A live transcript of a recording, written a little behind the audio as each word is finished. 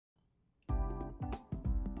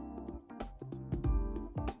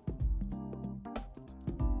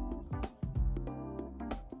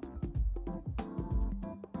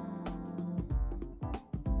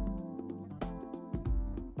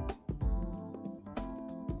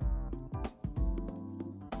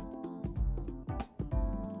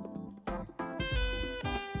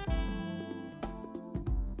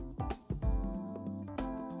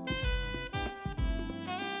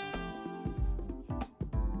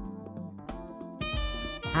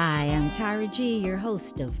Hi, I'm Tyra G, your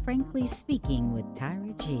host of Frankly Speaking with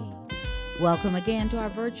Tyra G. Welcome again to our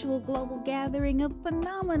virtual global gathering of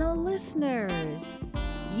phenomenal listeners.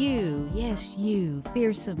 You, yes, you,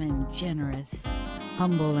 fearsome and generous,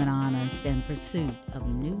 humble and honest, in pursuit of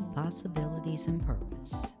new possibilities and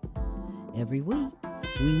purpose. Every week,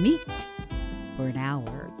 we meet for an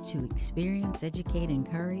hour to experience, educate,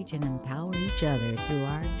 encourage, and empower each other through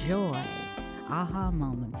our joy, aha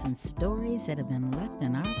moments, and stories that have been left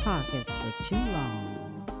in our pockets for too long.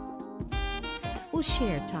 We'll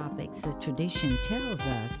share topics that tradition tells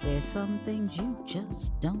us there's some things you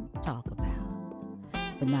just don't talk about.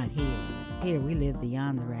 But not here. Here we live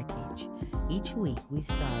beyond the wreckage. Each week we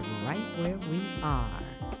start right where we are.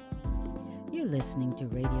 You're listening to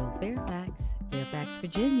Radio Fairfax,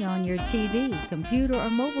 Virginia, on your TV, computer, or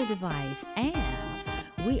mobile device, and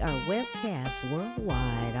we are webcast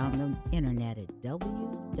worldwide on the internet at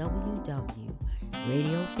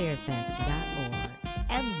www.radiofairfax.org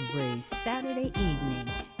every Saturday evening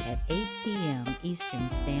at 8 p.m.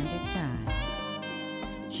 Eastern Standard Time.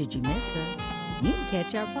 Should you miss us, you can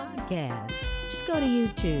catch our podcast. Just go to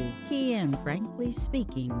YouTube, key in Frankly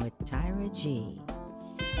Speaking with Tyra G.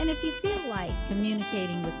 And if you feel like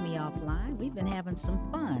communicating with me offline, we've been having some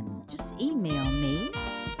fun. Just email me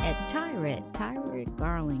at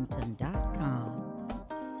tyra@garlington.com.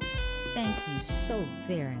 Thank you so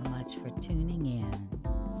very much for tuning in.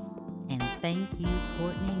 And thank you,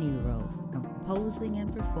 Courtney Nero, for composing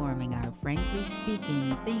and performing our Frankly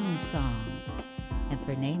Speaking theme song, and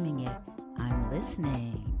for naming it I'm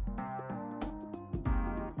Listening.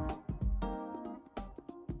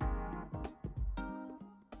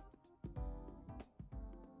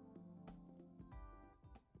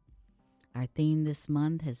 Our theme this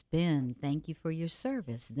month has been Thank You for Your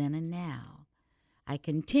Service Then and Now. I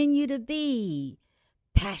continue to be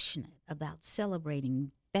passionate about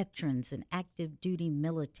celebrating veterans and active duty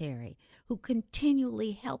military who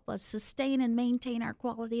continually help us sustain and maintain our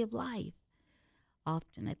quality of life,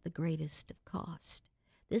 often at the greatest of cost.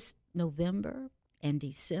 This November and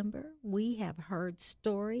December, we have heard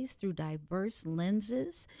stories through diverse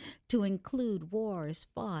lenses to include wars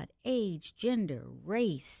fought, age, gender,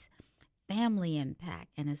 race, family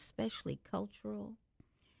impact, and especially cultural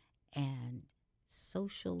and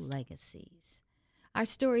social legacies. Our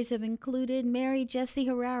stories have included Mary Jessie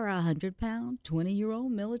Herrera, a 100-pound,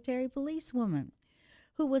 20-year-old military policewoman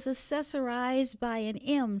who was accessorized by an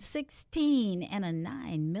M16 and a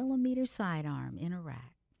 9mm sidearm in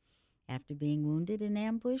Iraq. After being wounded in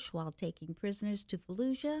ambush while taking prisoners to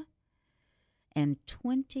Fallujah, and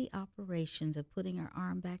 20 operations of putting her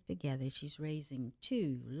arm back together, she's raising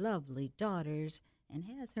 2 lovely daughters and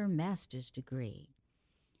has her master's degree.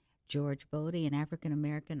 George Bodie, an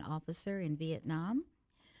African-American officer in Vietnam,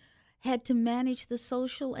 had to manage the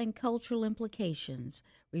social and cultural implications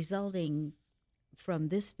resulting from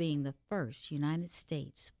this being the first United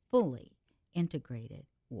States fully integrated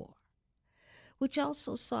war, which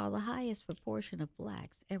also saw the highest proportion of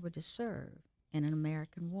blacks ever to serve in an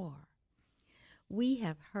American war. We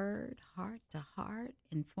have heard heart-to-heart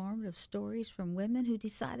informative stories from women who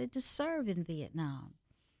decided to serve in Vietnam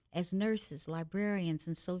as nurses, librarians,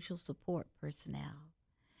 and social support personnel.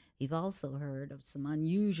 We've also heard of some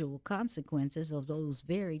unusual consequences of those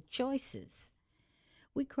very choices.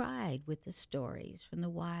 We cried with the stories from the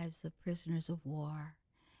wives of prisoners of war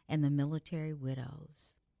and the military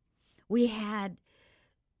widows. We had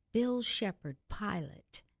Bill Shepard,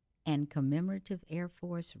 pilot and commemorative Air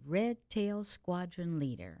Force Red Tail Squadron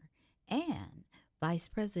leader and Vice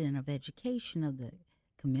President of Education of the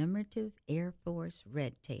commemorative Air Force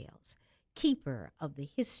Red Tails, keeper of the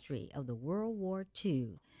history of the World War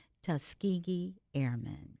II Tuskegee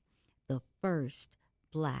Airmen, the first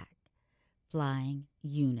black flying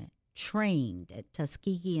unit trained at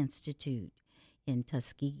Tuskegee Institute in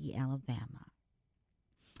Tuskegee, Alabama.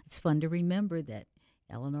 It's fun to remember that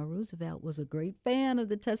Eleanor Roosevelt was a great fan of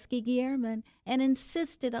the Tuskegee Airmen and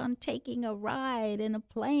insisted on taking a ride in a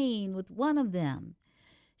plane with one of them.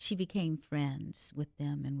 She became friends with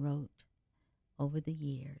them and wrote over the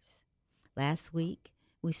years. Last week,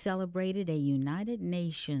 we celebrated a United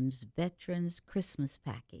Nations Veterans Christmas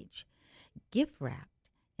package, gift-wrapped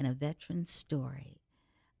in a veteran story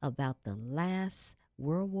about the last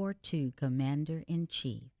World War II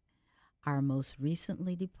Commander-in-Chief, our most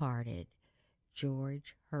recently departed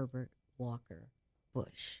George Herbert Walker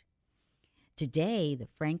Bush. Today, the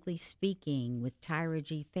Frankly Speaking with Tyra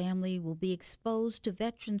G family will be exposed to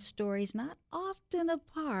veteran stories not often a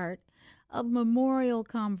part of memorial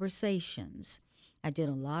conversations. I did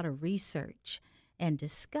a lot of research and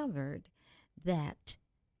discovered that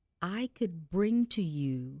I could bring to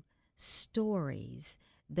you stories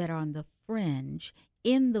that are on the fringe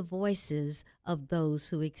in the voices of those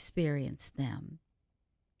who experience them.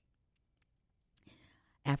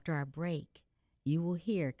 After our break, you will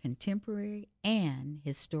hear contemporary and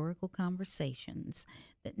historical conversations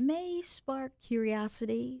that may spark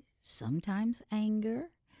curiosity, sometimes anger,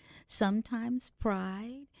 sometimes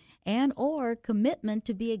pride, and or commitment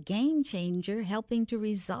to be a game changer, helping to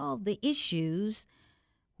resolve the issues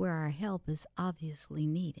where our help is obviously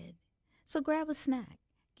needed. So grab a snack,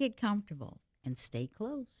 get comfortable, and stay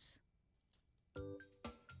close.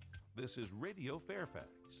 This is Radio Fairfax,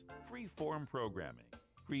 free-form programming,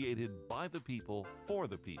 created by the people for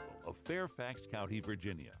the people of Fairfax County,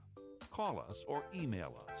 Virginia. Call us or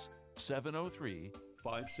email us,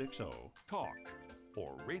 703-560-TALK,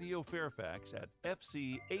 or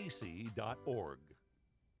radiofairfax@fcac.org.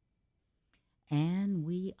 And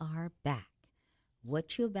we are back.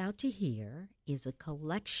 What you're about to hear is a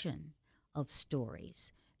collection of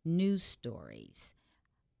stories, news stories,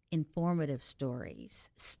 informative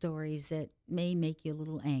stories, stories that may make you a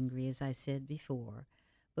little angry, as I said before,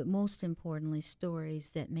 but most importantly,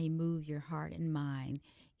 stories that may move your heart and mind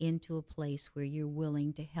into a place where you're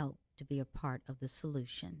willing to help to be a part of the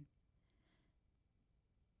solution.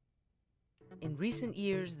 In recent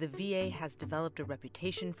years, the VA has developed a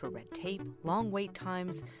reputation for red tape, long wait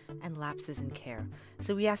times, and lapses in care.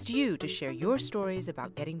 So we asked you to share your stories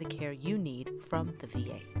about getting the care you need from the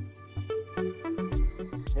VA.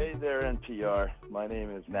 Hey there, NPR. My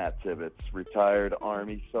name is Matt Tibbetts, retired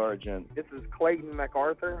Army Sergeant. This is Clayton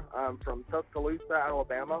MacArthur. I'm from Tuscaloosa,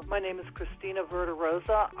 Alabama. My name is Christina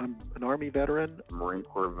Verderosa. I'm an Army veteran, Marine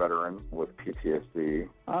Corps veteran with PTSD.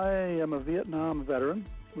 I am a Vietnam veteran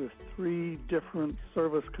with 3 different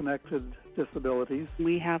service-connected disabilities.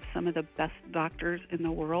 We have some of the best doctors in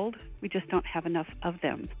the world. We just don't have enough of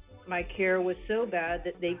them. My care was so bad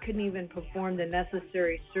that they couldn't even perform the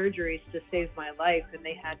necessary surgeries to save my life, and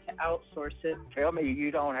they had to outsource it. Tell me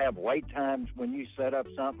you don't have wait times when you set up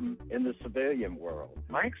something in the civilian world.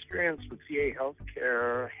 My experience with VA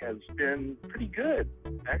healthcare has been pretty good,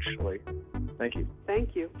 actually. Thank you.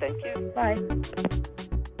 Thank you. Thank you. Bye.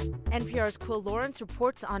 NPR's Quill Lawrence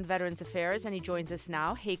reports on Veterans Affairs, and he joins us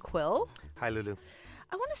now. Hey, Quill. Hi, Lulu.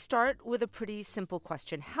 I want to start with a pretty simple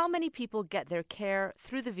question. How many people get their care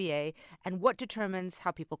through the VA, and what determines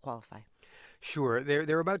how people qualify? Sure.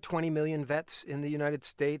 There are about 20 million vets in the United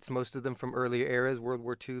States, most of them from earlier eras, World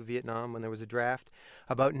War II, Vietnam, when there was a draft.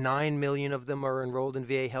 About 9 million of them are enrolled in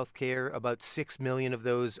VA healthcare. About 6 million of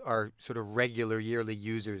those are sort of regular yearly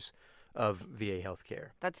users of VA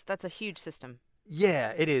healthcare. That's a huge system.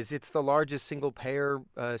 Yeah, it is. It's the largest single-payer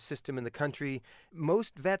system in the country.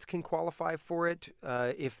 Most vets can qualify for it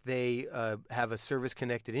if they have a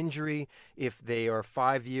service-connected injury. If they are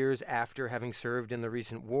 5 years after having served in the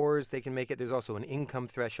recent wars, they can make it. There's also an income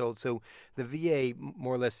threshold. So the VA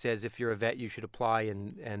more or less says if you're a vet, you should apply,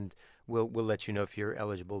 and we'll let you know if you're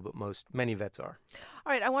eligible, but many vets are.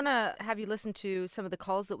 All right, I want to have you listen to some of the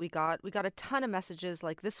calls that we got. We got a ton of messages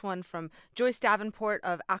like this one from Joyce Davenport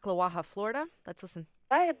of Ocklawaha, Florida. Let's listen.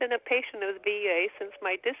 I have been a patient of the VA since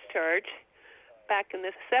my discharge back in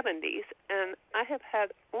the 70s, and I have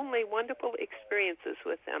had only wonderful experiences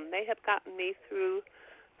with them. They have gotten me through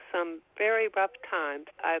some very rough times.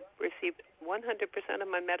 I've received 100% of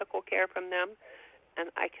my medical care from them,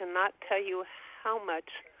 and I cannot tell you how much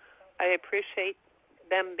I appreciate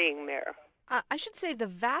them being there. I should say the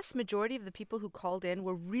vast majority of the people who called in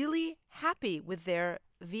were really happy with their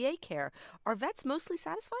VA care. Are vets mostly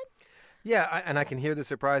satisfied? Yeah, and I can hear the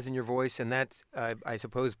surprise in your voice, and that's, I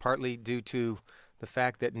suppose, partly due to the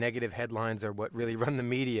fact that negative headlines are what really run the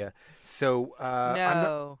media. So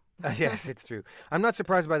no. Yes, it's true. I'm not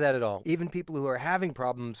surprised by that at all. Even people who are having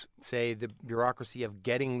problems, say the bureaucracy of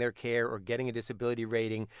getting their care or getting a disability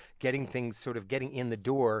rating, getting things sort of getting in the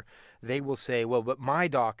door, they will say, well, but my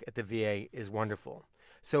doc at the VA is wonderful.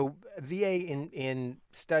 So VA in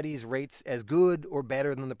studies rates as good or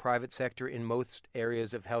better than the private sector in most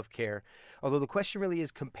areas of healthcare. Although the question really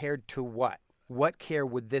is compared to what? What care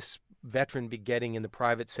would this veteran be getting in the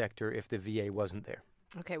private sector if the VA wasn't there?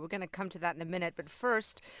 Okay, we're going to come to that in a minute. But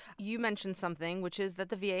first, you mentioned something, which is that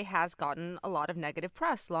the VA has gotten a lot of negative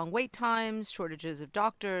press, long wait times, shortages of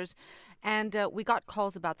doctors, and we got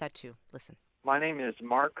calls about that too. Listen. My name is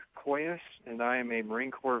Mark Koyas, and I am a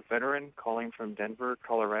Marine Corps veteran calling from Denver,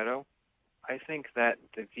 Colorado. I think that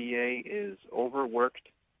the VA is overworked,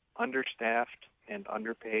 understaffed, and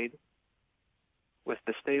underpaid. With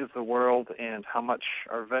the state of the world and how much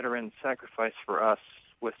our veterans sacrifice for us,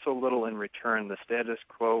 with so little in return, the status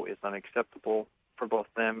quo is unacceptable for both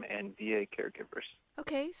them and VA caregivers.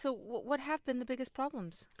 Okay, so what have been the biggest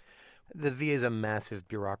problems? The VA is a massive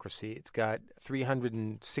bureaucracy. It's got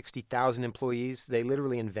 360,000 employees. They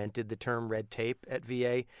literally invented the term red tape at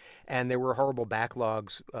VA, and there were horrible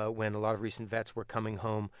backlogs when a lot of recent vets were coming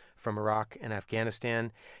home from Iraq and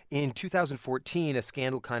Afghanistan. In 2014, a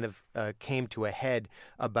scandal kind of came to a head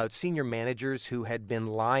about senior managers who had been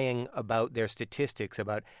lying about their statistics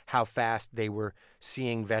about how fast they were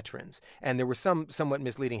seeing veterans. And there were some somewhat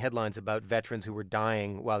misleading headlines about veterans who were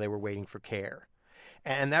dying while they were waiting for care.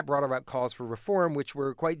 And that brought about calls for reform, which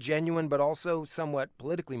were quite genuine, but also somewhat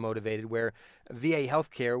politically motivated, where VA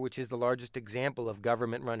healthcare, which is the largest example of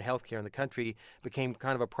government-run healthcare in the country, became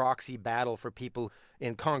kind of a proxy battle for people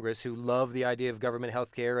in Congress who love the idea of government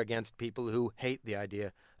healthcare against people who hate the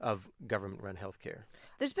idea of government-run healthcare.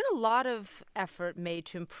 There's been a lot of effort made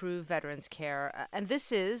to improve veterans' care, and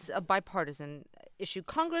this is a bipartisan issue.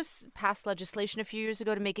 Congress passed legislation a few years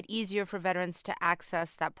ago to make it easier for veterans to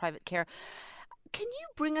access that private care. Can you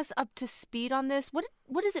bring us up to speed on this? What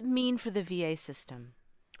does it mean for the VA system?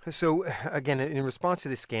 So, again, in response to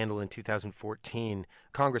this scandal in 2014,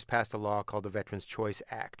 Congress passed a law called the Veterans Choice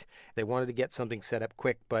Act. They wanted to get something set up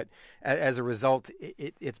quick, but as a result,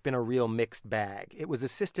 it's been a real mixed bag. It was a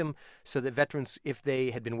system so that veterans, if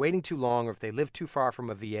they had been waiting too long or if they lived too far from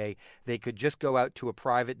a VA, they could just go out to a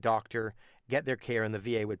private doctor, get their care, and the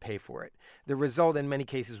VA would pay for it. The result in many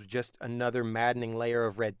cases was just another maddening layer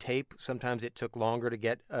of red tape. Sometimes it took longer to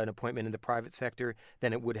get an appointment in the private sector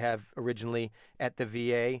than it would have originally at the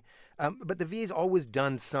VA. But the VA's always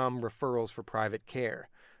done some referrals for private care.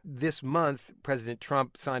 This month, President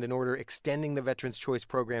Trump signed an order extending the Veterans Choice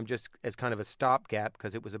Program just as kind of a stopgap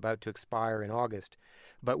because it was about to expire in August.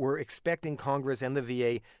 But we're expecting Congress and the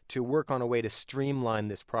VA to work on a way to streamline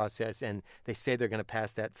this process, and they say they're going to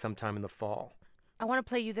pass that sometime in the fall. I want to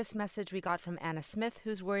play you this message we got from Anna Smith,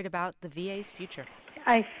 who's worried about the VA's future.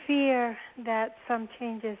 I fear that some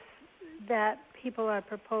changes that people are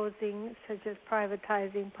proposing, such as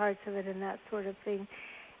privatizing parts of it and that sort of thing,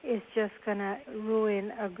 is just going to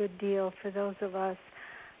ruin a good deal for those of us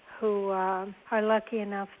who are lucky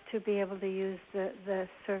enough to be able to use the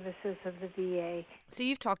services of the VA. So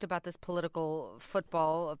you've talked about this political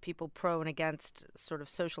football of people pro and against sort of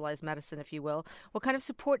socialized medicine, if you will. What kind of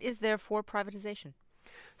support is there for privatization?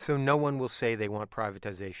 So no one will say they want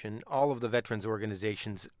privatization. All of the veterans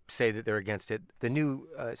organizations say that they're against it. The new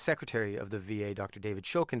secretary of the VA, Dr. David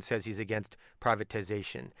Shulkin, says he's against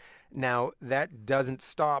privatization. Now, that doesn't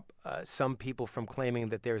stop some people from claiming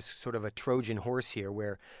that there's sort of a Trojan horse here,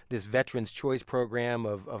 where this Veterans Choice Program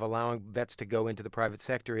of allowing vets to go into the private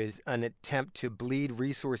sector is an attempt to bleed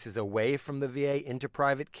resources away from the VA into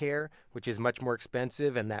private care, which is much more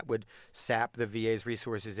expensive, and that would sap the VA's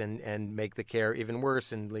resources and make the care even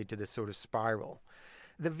worse and lead to this sort of spiral.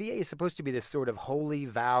 The VA is supposed to be this sort of holy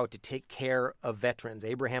vow to take care of veterans.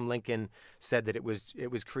 Abraham Lincoln said that it was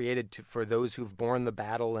created for those who've borne the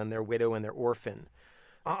battle and their widow and their orphan.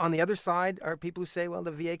 On the other side are people who say, well,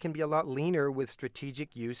 the VA can be a lot leaner with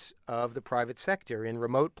strategic use of the private sector in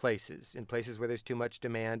remote places, in places where there's too much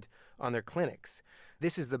demand on their clinics.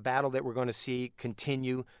 This is the battle that we're going to see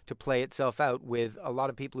continue to play itself out with a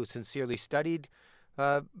lot of people who sincerely studied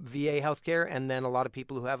VA healthcare, and then a lot of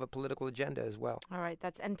people who have a political agenda as well. All right,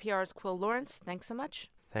 that's NPR's Quill Lawrence. Thanks so much.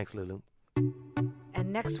 Thanks, Lulu.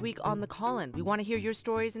 And next week on The Call-In, we want to hear your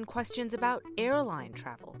stories and questions about airline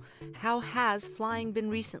travel. How has flying been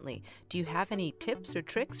recently? Do you have any tips or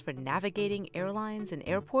tricks for navigating airlines and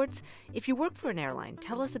airports? If you work for an airline,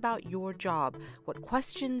 tell us about your job. What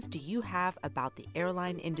questions do you have about the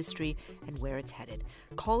airline industry and where it's headed?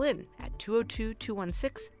 Call in at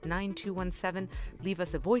 202-216-9217. Leave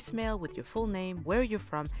us a voicemail with your full name, where you're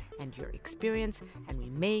from, and your experience, and we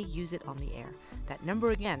may use it on the air. That number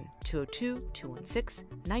again, 202-216-9217.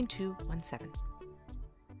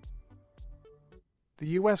 The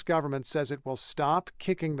U.S. government says it will stop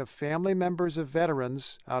kicking the family members of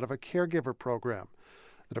veterans out of a caregiver program.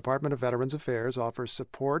 The Department of Veterans Affairs offers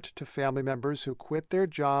support to family members who quit their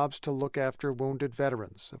jobs to look after wounded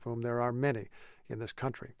veterans, of whom there are many in this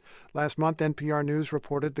country. Last month, NPR News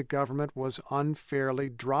reported the government was unfairly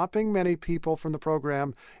dropping many people from the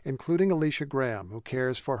program, including Alicia Graham, who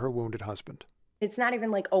cares for her wounded husband. It's not even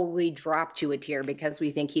like, oh, we dropped you a tier because we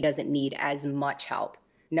think he doesn't need as much help.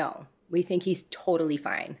 No, we think he's totally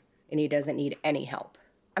fine and he doesn't need any help.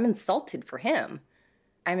 I'm insulted for him.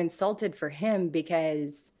 I'm insulted for him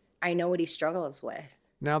because I know what he struggles with.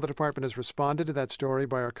 Now the department has responded to that story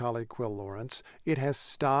by our colleague Quill Lawrence. It has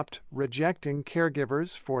stopped rejecting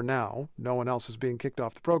caregivers for now. No one else is being kicked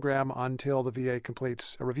off the program until the VA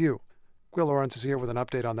completes a review. Quill Lawrence is here with an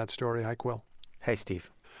update on that story. Hi, Quill. Hey, Steve.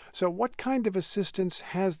 So what kind of assistance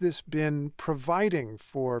has this been providing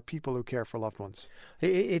for people who care for loved ones?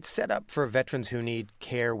 It's set up for veterans who need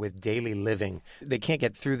care with daily living. They can't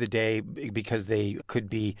get through the day because they could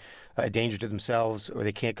be a danger to themselves, or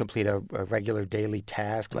they can't complete a regular daily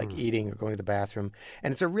task like eating or going to the bathroom.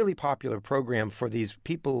 And it's a really popular program for these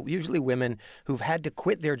people, usually women, who've had to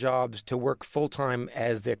quit their jobs to work full-time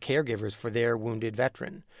as their caregivers for their wounded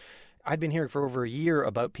veteran. I'd been hearing for over a year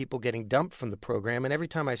about people getting dumped from the program, and every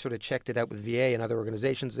time I sort of checked it out with VA and other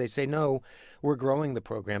organizations, they say, no, we're growing the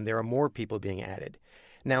program. There are more people being added.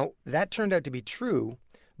 Now, that turned out to be true,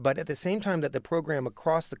 but at the same time that the program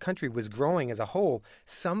across the country was growing as a whole,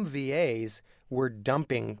 some VAs were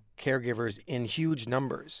dumping caregivers in huge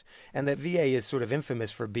numbers. And that VA is sort of infamous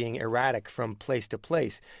for being erratic from place to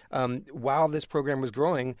place. While this program was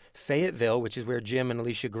growing, Fayetteville, which is where Jim and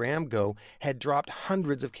Alicia Graham go, had dropped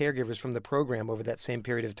hundreds of caregivers from the program over that same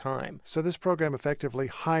period of time. So this program effectively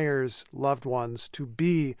hires loved ones to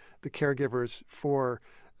be the caregivers for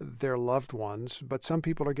their loved ones, but some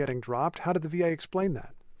people are getting dropped. How did the VA explain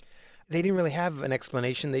that? They didn't really have an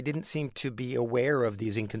explanation. They didn't seem to be aware of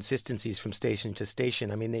these inconsistencies from station to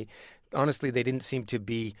station. I mean, they didn't seem to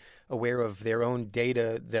be aware of their own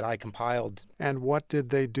data that I compiled. And what did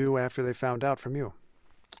they do after they found out from you?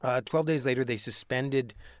 12 days later, they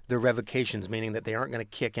suspended the revocations, meaning that they aren't going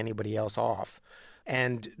to kick anybody else off.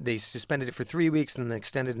 And they suspended it for 3 weeks and then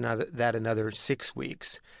extended another 6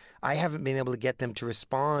 weeks. I haven't been able to get them to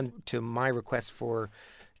respond to my request for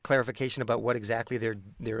clarification about what exactly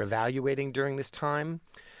they're evaluating during this time.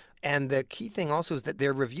 And the key thing also is that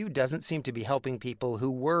their review doesn't seem to be helping people who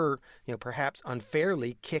were, perhaps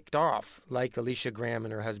unfairly kicked off, like Alicia Graham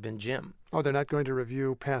and her husband Jim. Oh, they're not going to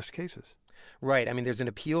review past cases? Right. I mean, there's an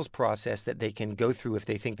appeals process that they can go through if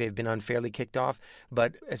they think they've been unfairly kicked off.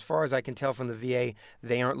 But as far as I can tell from the VA,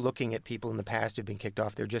 they aren't looking at people in the past who've been kicked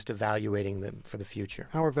off. They're just evaluating them for the future.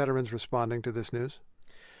 How are veterans responding to this news?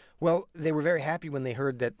 Well, they were very happy when they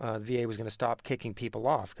heard that VA was going to stop kicking people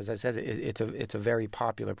off, because as I said, it's a very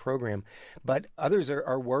popular program. But others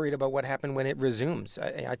are worried about what happened when it resumes.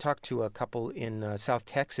 I talked to a couple in South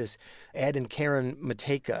Texas, Ed and Karen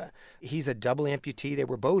Mateka. He's a double amputee. They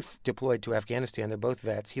were both deployed to Afghanistan. They're both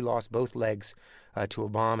vets. He lost both legs to a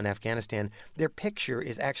bomb in Afghanistan. Their picture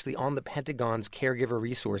is actually on the Pentagon's Caregiver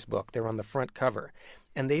Resource Book. They're on the front cover.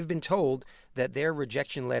 And they've been told that their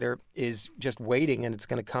rejection letter is just waiting, and it's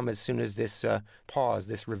going to come as soon as this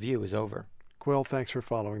this review is over. Quill, thanks for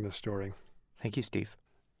following this story. Thank you, Steve.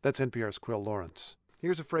 That's NPR's Quill Lawrence.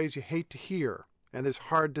 Here's a phrase you hate to hear, and is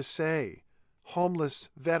hard to say. Homeless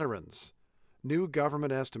veterans. New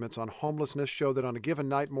government estimates on homelessness show that on a given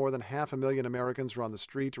night, more than 500,000 Americans are on the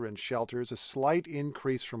street or in shelters, a slight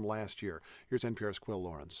increase from last year. Here's NPR's Quill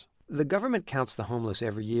Lawrence. The government counts the homeless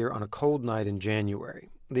every year on a cold night in January.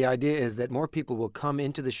 The idea is that more people will come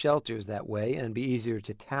into the shelters that way and be easier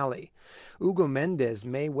to tally. Hugo Mendez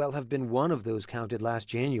may well have been one of those counted last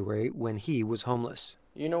January when he was homeless.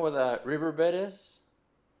 You know where the riverbed is?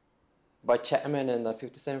 By Chapman and the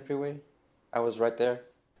 57 freeway? I was right there.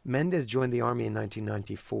 Mendez joined the Army in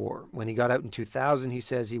 1994. When he got out in 2000, he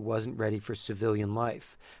says he wasn't ready for civilian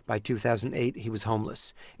life. By 2008, he was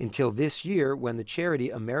homeless, until this year when the charity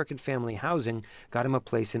American Family Housing got him a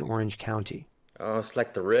place in Orange County. Oh, it's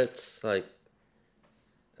like the Ritz,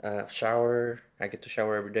 shower. I get to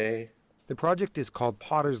shower every day. The project is called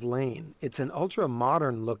Potter's Lane. It's an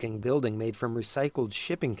ultra-modern looking building made from recycled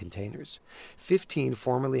shipping containers. 15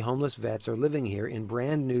 formerly homeless vets are living here in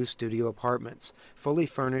brand new studio apartments, fully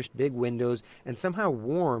furnished, big windows, and somehow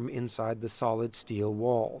warm inside the solid steel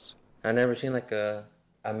walls. I never seen a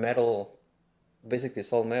metal, basically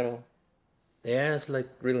solid metal. Yeah, it's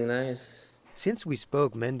really nice. Since we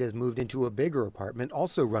spoke, Mendez moved into a bigger apartment,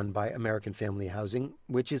 also run by American Family Housing,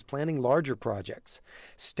 which is planning larger projects,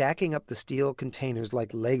 stacking up the steel containers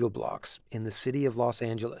like Lego blocks in the city of Los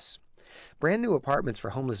Angeles. Brand new apartments for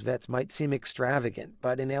homeless vets might seem extravagant,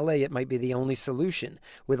 but in LA it might be the only solution,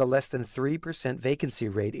 with a less than 3% vacancy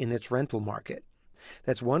rate in its rental market.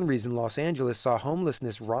 That's one reason Los Angeles saw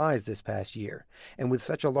homelessness rise this past year. And with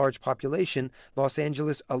such a large population, Los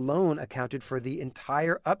Angeles alone accounted for the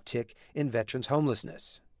entire uptick in veterans'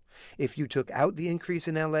 homelessness. If you took out the increase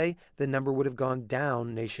in LA, the number would have gone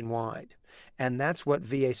down nationwide. And that's what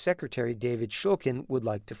VA Secretary David Shulkin would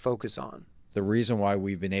like to focus on. The reason why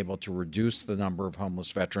we've been able to reduce the number of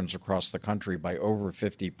homeless veterans across the country by over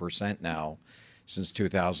 50% now since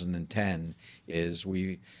 2010 is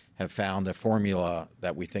we have found a formula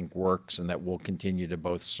that we think works and that we'll continue to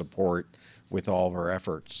both support with all of our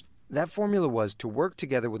efforts. That formula was to work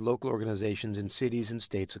together with local organizations in cities and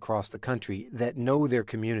states across the country that know their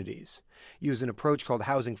communities, use an approach called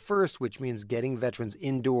Housing First, which means getting veterans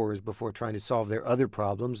indoors before trying to solve their other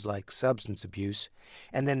problems like substance abuse,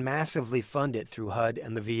 and then massively fund it through HUD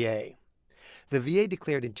and the VA. The VA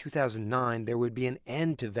declared in 2009 there would be an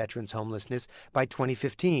end to veterans' homelessness by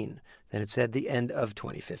 2015. Then it said the end of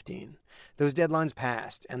 2015. Those deadlines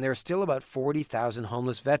passed, and there are still about 40,000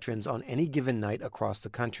 homeless veterans on any given night across the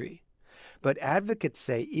country. But advocates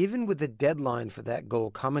say even with the deadline for that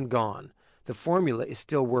goal come and gone, the formula is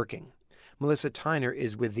still working. Melissa Tyner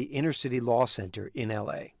is with the Inner City Law Center in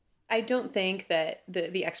L.A. I don't think that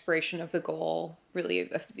the expiration of the goal really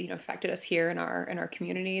affected us here in our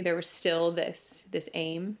community. There was still this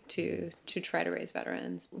aim to try to raise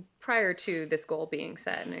veterans. Prior to this goal being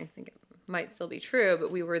set, and I think it might still be true,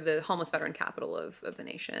 but we were the homeless veteran capital of the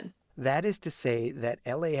nation. That is to say that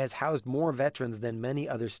L.A. has housed more veterans than many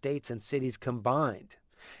other states and cities combined.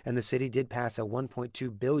 And the city did pass a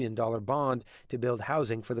 $1.2 billion bond to build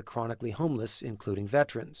housing for the chronically homeless, including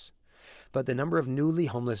veterans. But the number of newly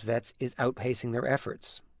homeless vets is outpacing their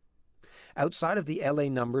efforts. Outside of the L.A.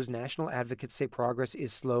 numbers, national advocates say progress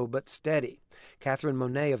is slow but steady. Catherine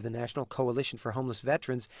Monet of the National Coalition for Homeless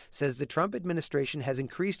Veterans says the Trump administration has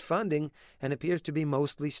increased funding and appears to be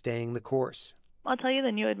mostly staying the course. I'll tell you,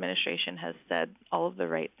 the new administration has said all of the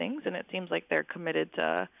right things, and it seems like they're committed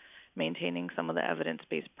to maintaining some of the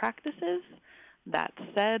evidence-based practices. That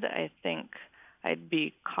said, I think I'd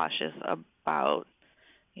be cautious about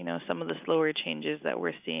some of the slower changes that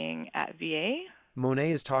we're seeing at VA.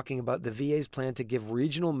 Monet is talking about the VA's plan to give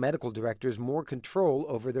regional medical directors more control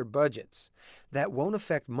over their budgets. That won't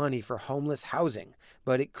affect money for homeless housing,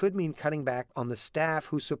 but it could mean cutting back on the staff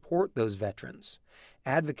who support those veterans.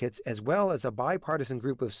 Advocates, as well as a bipartisan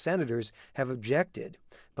group of senators, have objected,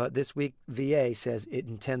 but this week VA says it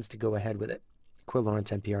intends to go ahead with it. Quill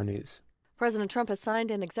Lawrence, NPR News. President Trump has signed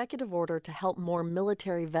an executive order to help more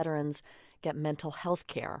military veterans get mental health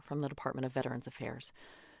care from the Department of Veterans Affairs.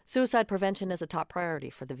 Suicide prevention is a top priority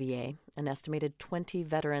for the VA. An estimated 20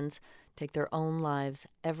 veterans take their own lives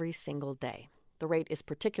every single day. The rate is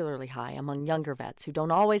particularly high among younger vets who don't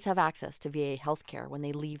always have access to VA health care when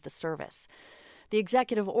they leave the service. The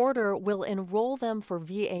executive order will enroll them for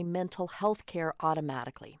VA mental health care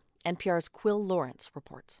automatically. NPR's Quill Lawrence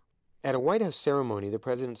reports. At a White House ceremony, the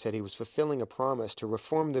president said he was fulfilling a promise to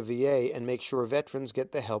reform the VA and make sure veterans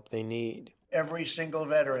get the help they need. Every single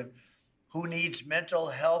veteran who needs mental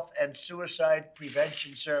health and suicide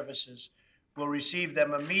prevention services will receive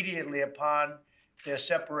them immediately upon their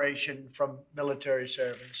separation from military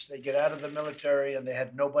service. They get out of the military and they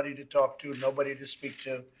had nobody to talk to, nobody to speak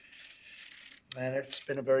to. And it's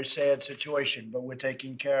been a very sad situation, but we're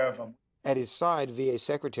taking care of them. At his side, VA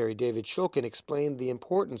Secretary David Shulkin explained the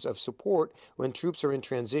importance of support when troops are in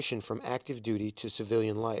transition from active duty to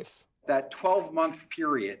civilian life. That 12-month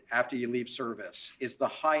period after you leave service is the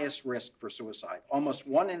highest risk for suicide, almost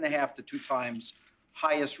 1.5 to 2 times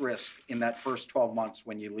highest risk in that first 12 months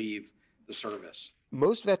when you leave the service.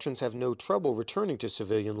 Most veterans have no trouble returning to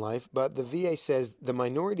civilian life, but the VA says the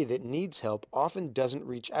minority that needs help often doesn't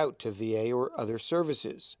reach out to VA or other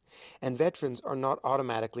services. And veterans are not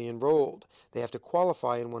automatically enrolled. They have to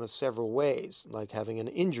qualify in one of several ways, like having an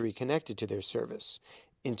injury connected to their service.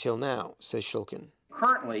 Until now, says Shulkin.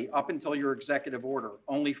 Currently, up until your executive order,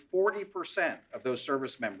 only 40% of those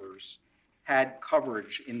service members had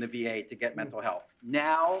coverage in the VA to get mental health.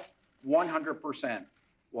 Now, 100%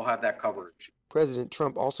 will have that coverage. President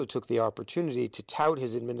Trump also took the opportunity to tout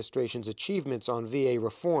his administration's achievements on VA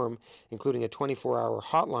reform, including a 24-hour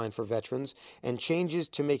hotline for veterans and changes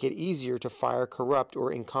to make it easier to fire corrupt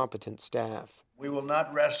or incompetent staff. We will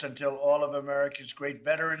not rest until all of America's great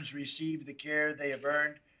veterans receive the care they have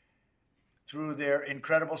earned through their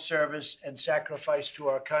incredible service and sacrifice to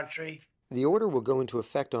our country. The order will go into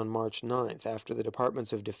effect on March 9th after the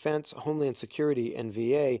Departments of Defense, Homeland Security, and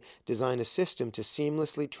VA design a system to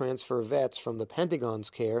seamlessly transfer vets from the Pentagon's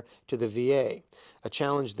care to the VA, a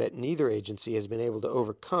challenge that neither agency has been able to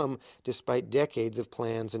overcome despite decades of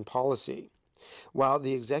plans and policy. While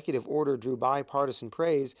the executive order drew bipartisan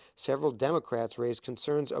praise, several Democrats raised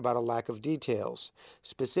concerns about a lack of details,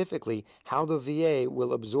 specifically how the VA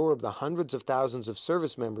will absorb the hundreds of thousands of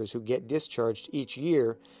service members who get discharged each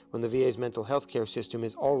year when the VA's mental health care system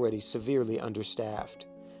is already severely understaffed.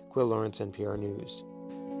 Quill Lawrence, NPR News.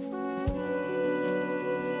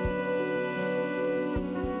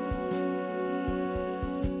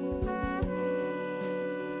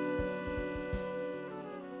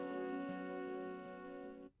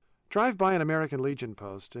 Drive by an American Legion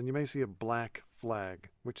post and you may see a black flag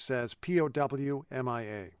which says POW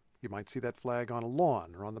MIA. You might see that flag on a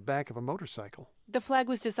lawn or on the back of a motorcycle. The flag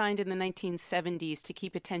was designed in the 1970s to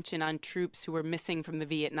keep attention on troops who were missing from the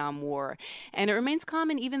Vietnam War. And it remains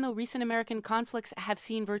common even though recent American conflicts have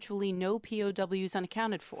seen virtually no POWs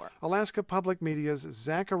unaccounted for. Alaska Public Media's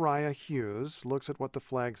Zachariah Hughes looks at what the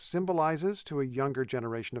flag symbolizes to a younger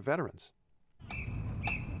generation of veterans.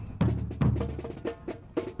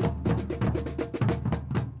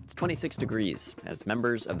 It's 26 degrees as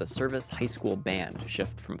members of the Service High School Band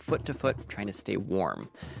shift from foot to foot trying to stay warm.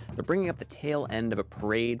 They're bringing up the tail end of a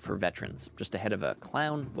parade for veterans, just ahead of a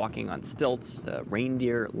clown walking on stilts, a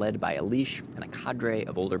reindeer led by a leash, and a cadre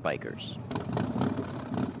of older bikers.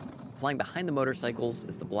 Flying behind the motorcycles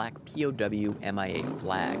is the black POW MIA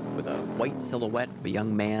flag with a white silhouette of a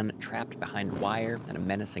young man trapped behind wire and a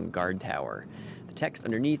menacing guard tower. The text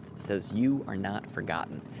underneath says, "You are not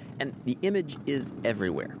forgotten." And the image is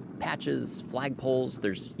everywhere. Patches, flagpoles,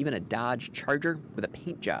 there's even a Dodge Charger with a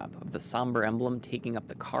paint job of the somber emblem taking up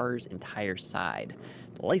the car's entire side.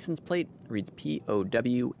 The license plate reads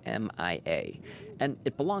POWMIA, and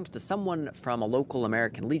it belongs to someone from a local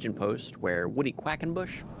American Legion post where Woody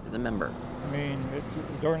Quackenbush is a member. I mean,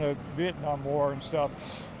 during the Vietnam War and stuff,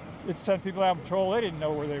 it sent people out on patrol. They didn't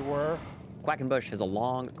know where they were. Quackenbush has a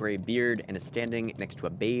long gray beard and is standing next to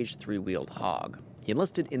a beige three-wheeled hog. He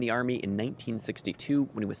enlisted in the Army in 1962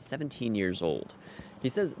 when he was 17 years old. He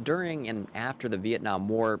says during and after the Vietnam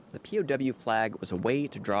War, the POW flag was a way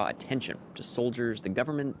to draw attention to soldiers the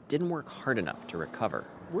government didn't work hard enough to recover.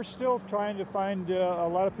 We're still trying to find a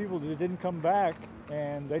lot of people that didn't come back,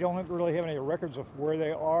 and they don't really have any records of where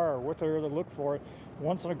they are or what they're to look for.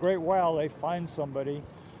 Once in a great while, they find somebody,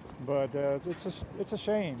 but it's a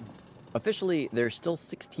shame. Officially, there's still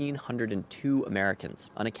 1,602 Americans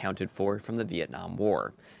unaccounted for from the Vietnam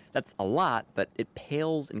War. That's a lot, but it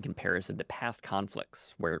pales in comparison to past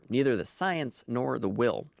conflicts, where neither the science nor the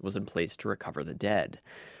will was in place to recover the dead.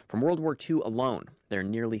 From World War II alone, there are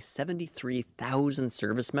nearly 73,000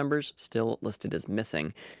 service members still listed as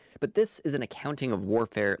missing. But this is an accounting of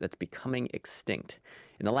warfare that's becoming extinct.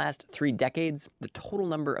 In the last 3 decades, the total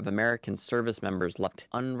number of American service members left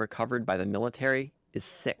unrecovered by the military is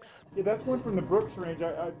 6. Yeah, that's one from the Brooks Range.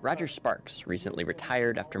 Roger Sparks recently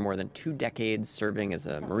retired after more than 2 decades serving as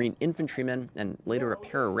a Marine infantryman and later a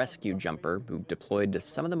pararescue jumper who deployed to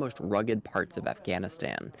some of the most rugged parts of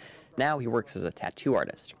Afghanistan. Now he works as a tattoo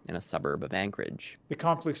artist in a suburb of Anchorage. The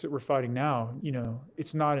conflicts that we're fighting now,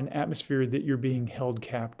 it's not an atmosphere that you're being held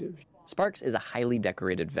captive. Sparks is a highly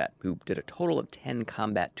decorated vet who did a total of 10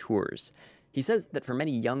 combat tours. He says that for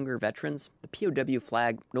many younger veterans, the POW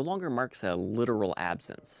flag no longer marks a literal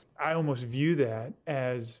absence. I almost view that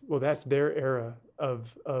as, well, that's their era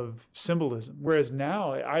of symbolism. Whereas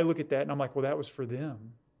now I look at that and I'm like, well, that was for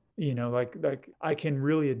them. Like I can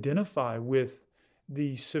really identify with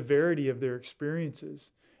the severity of their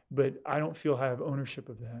experiences, but I don't feel I have ownership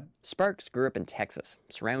of that. Sparks grew up in Texas,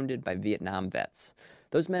 surrounded by Vietnam vets.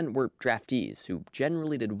 Those men were draftees who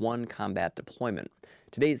generally did one combat deployment.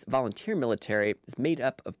 Today's volunteer military is made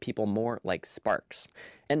up of people more like Sparks,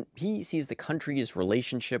 and he sees the country's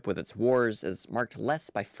relationship with its wars as marked less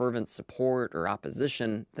by fervent support or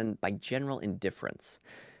opposition than by general indifference.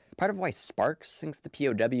 Part of why Sparks thinks the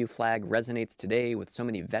POW flag resonates today with so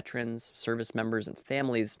many veterans, service members, and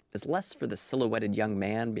families is less for the silhouetted young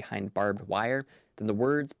man behind barbed wire than the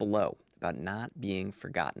words below about not being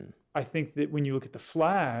forgotten. I think that when you look at the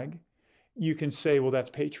flag, you can say, well, that's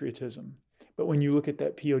patriotism. But when you look at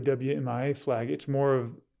that POW-MIA flag, it's more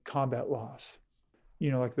of combat loss,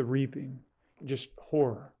 like the reaping, just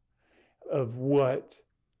horror of what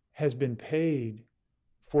has been paid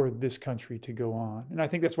for this country to go on. And I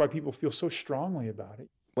think that's why people feel so strongly about it.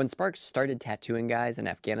 When Sparks started tattooing guys in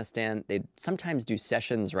Afghanistan, they'd sometimes do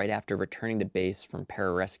sessions right after returning to base from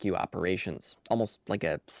pararescue operations, almost like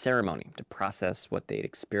a ceremony to process what they'd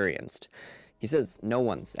experienced. He says no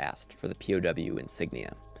one's asked for the POW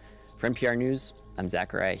insignia. For NPR News, I'm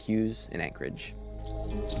Zachariah Hughes in Anchorage.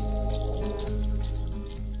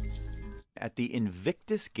 At the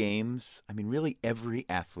Invictus Games, really every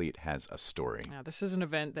athlete has a story. Now, this is an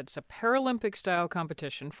event that's a Paralympic-style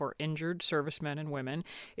competition for injured servicemen and women.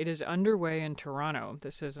 It is underway in Toronto.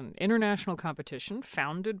 This is an international competition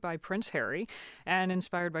founded by Prince Harry and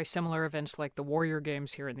inspired by similar events like the Warrior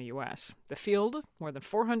Games here in the U.S. The field, more than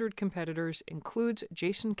 400 competitors, includes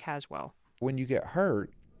Jason Caswell. When you get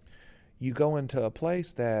hurt, you go into a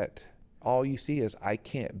place that all you see is, I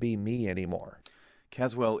can't be me anymore.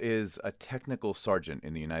 Caswell is a technical sergeant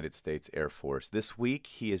in the United States Air Force. This week,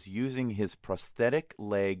 he is using his prosthetic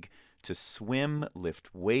leg to swim,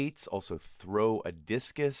 lift weights, also throw a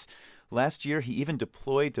discus. Last year, he even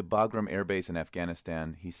deployed to Bagram Air Base in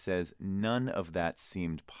Afghanistan. He says none of that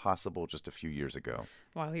seemed possible just a few years ago.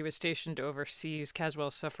 While he was stationed overseas,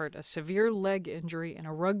 Caswell suffered a severe leg injury in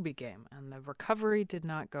a rugby game, and the recovery did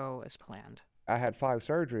not go as planned. I had 5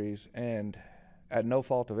 surgeries, and at no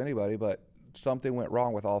fault of anybody, but something went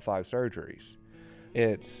wrong with all 5 surgeries.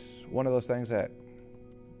 It's one of those things that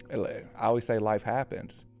I always say life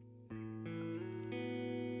happens.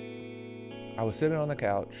 I was sitting on the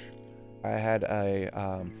couch. I had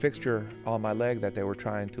a fixture on my leg that they were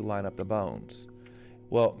trying to line up the bones.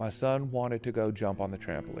 Well, my son wanted to go jump on the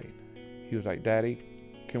trampoline. He was like, "Daddy,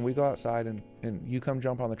 can we go outside and you come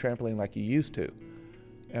jump on the trampoline like you used to?"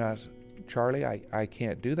 And I was, "Charlie, I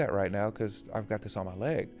can't do that right now because I've got this on my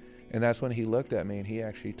leg." And that's when he looked at me and he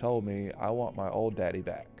actually told me, "I want my old daddy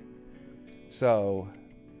back." So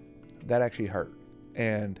that actually hurt.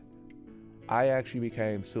 And I actually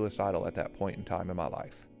became suicidal at that point in time in my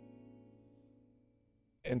life.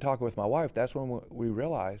 And talking with my wife, that's when we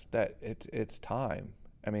realized that it's time.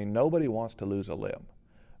 I mean, nobody wants to lose a limb.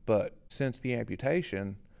 But since the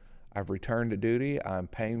amputation, I've returned to duty. I'm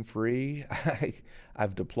pain-free.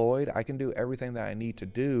 I've deployed. I can do everything that I need to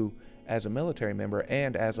do as a military member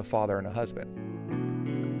and as a father and a husband.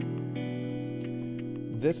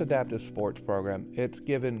 This adaptive sports program, it's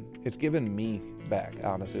given me back,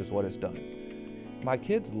 honestly, is what it's done. My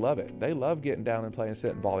kids love it. They love getting down and playing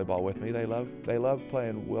sit and volleyball with me. They love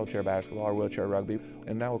playing wheelchair basketball or wheelchair rugby.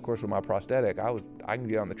 And now, of course, with my prosthetic, I can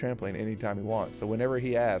get on the trampoline anytime he wants. So whenever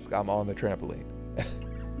he asks, I'm on the trampoline.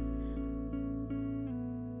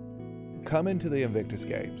 Come into the Invictus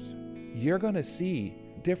Games. You're going to see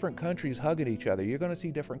different countries hugging each other. You're going to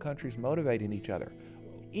see different countries motivating each other,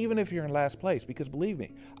 even if you're in last place, because believe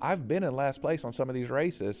me, I've been in last place on some of these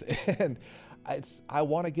races, and I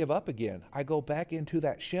want to give up again. I go back into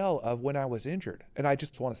that shell of when I was injured, and I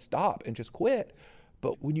just want to stop and just quit.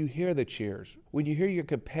 But when you hear the cheers, when you hear your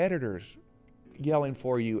competitors yelling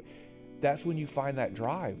for you, that's when you find that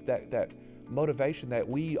drive, that motivation that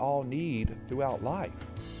we all need throughout life.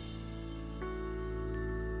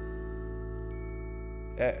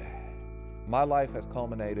 My life has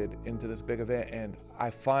culminated into this big event, and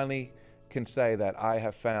I finally can say that I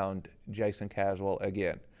have found Jason Caswell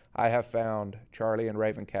again. I have found Charlie and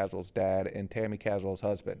Raven Caswell's dad and Tammy Caswell's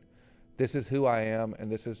husband. This is who I am,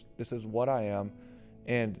 and this is what I am,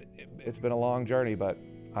 and it's been a long journey, but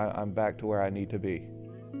I'm back to where I need to be.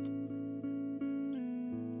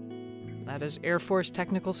 That is Air Force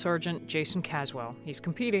Technical Sergeant Jason Caswell. He's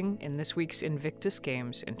competing in this week's Invictus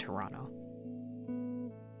Games in Toronto.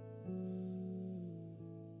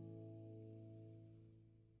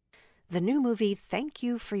 The new movie, Thank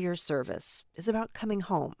You for Your Service, is about coming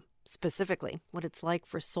home, specifically what it's like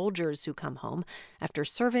for soldiers who come home after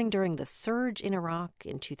serving during the surge in Iraq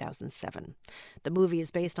in 2007. The movie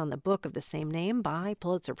is based on the book of the same name by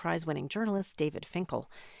Pulitzer Prize-winning journalist David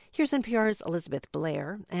Finkel. Here's NPR's Elizabeth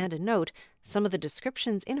Blair, and a note, some of the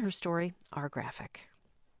descriptions in her story are graphic.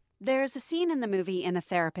 There's a scene in the movie in a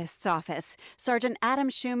therapist's office. Sergeant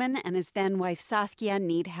Adam Schumann and his then-wife Saskia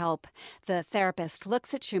need help. The therapist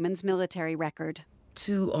looks at Schumann's military record.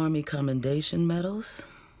 2 Army Commendation Medals,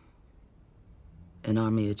 an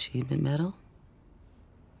Army Achievement Medal.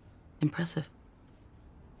 Impressive.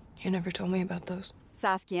 You never told me about those.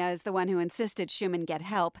 Saskia is the one who insisted Schumann get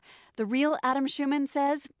help. The real Adam Schumann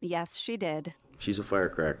says, yes, she did. She's a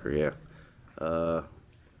firecracker, yeah.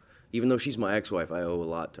 Even though she's my ex-wife, I owe a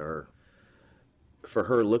lot to her. For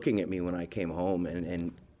her looking at me when I came home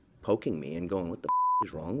and poking me and going, "What the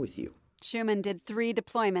is wrong with you?" Schumann did 3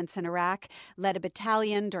 deployments in Iraq, led a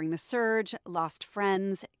battalion during the surge, lost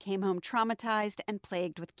friends, came home traumatized and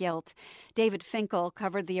plagued with guilt. David Finkel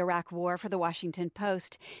covered the Iraq War for the Washington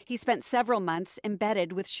Post. He spent several months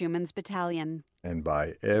embedded with Schumann's battalion. And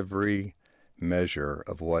by every measure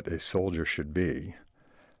of what a soldier should be,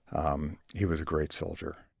 he was a great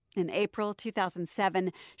soldier. In April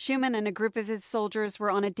 2007, Schumann and a group of his soldiers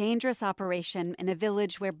were on a dangerous operation in a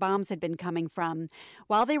village where bombs had been coming from.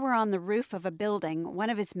 While they were on the roof of a building, one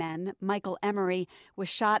of his men, Michael Emery, was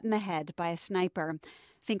shot in the head by a sniper.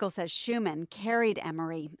 Finkel says Schumann carried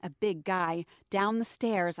Emery, a big guy, down the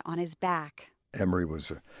stairs on his back. Emery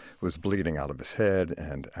was bleeding out of his head,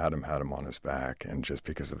 and Adam had him on his back, and just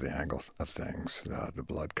because of the angle of things, the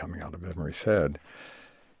blood coming out of Emery's head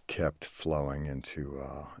kept flowing into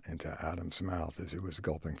Adam's mouth as he was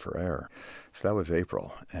gulping for air. So that was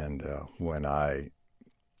April, and when I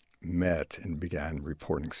met and began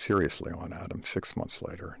reporting seriously on Adam 6 months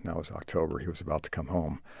later, now it was October, he was about to come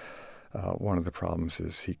home, one of the problems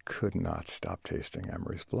is he could not stop tasting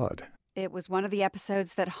Emery's blood. It was one of the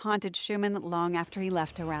episodes that haunted Schumann long after he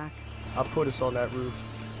left Iraq. I put us on that roof.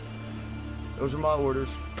 Those are my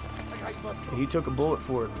orders. He took a bullet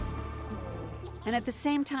for it. And at the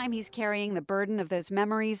same time he's carrying the burden of those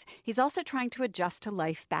memories, he's also trying to adjust to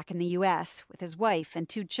life back in the U.S. with his wife and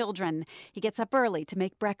 2 children. He gets up early to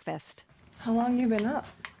make breakfast. How long you been up?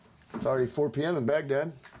 It's already 4 p.m. in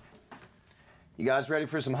Baghdad. You guys ready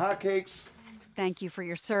for some hotcakes? Thank You for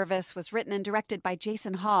Your Service was written and directed by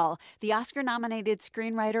Jason Hall, the Oscar-nominated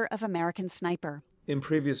screenwriter of American Sniper. In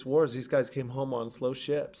previous wars, these guys came home on slow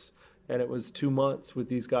ships. And it was 2 months with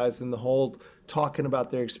these guys in the hold talking about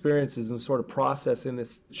their experiences and sort of processing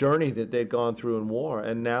this journey that they'd gone through in war.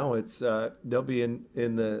 And now it's they'll be in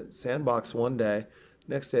the sandbox one day.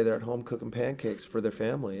 Next day they're at home cooking pancakes for their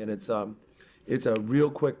family. And it's a real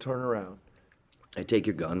quick turnaround. They take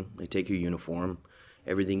your gun, they take your uniform,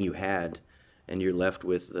 everything you had, and you're left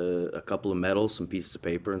with a couple of medals, some pieces of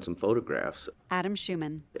paper, and some photographs. Adam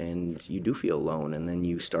Schumann. And you do feel alone, and then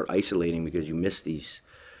you start isolating because you miss these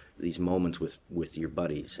moments with your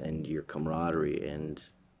buddies and your camaraderie, and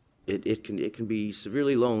it can be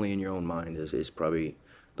severely lonely in your own mind. Is probably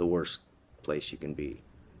the worst place you can be.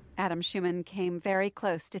 Adam Schumann came very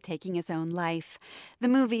close to taking his own life. The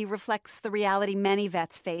movie reflects the reality many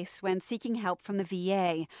vets face when seeking help from the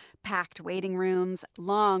VA. Packed waiting rooms,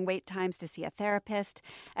 long wait times to see a therapist.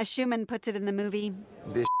 As Schumann puts it in the movie,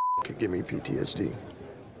 "This could give me PTSD."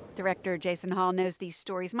 Director Jason Hall knows these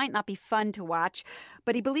stories might not be fun to watch,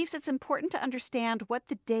 but he believes it's important to understand what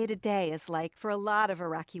the day-to-day is like for a lot of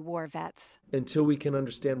Iraqi war vets. Until we can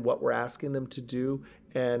understand what we're asking them to do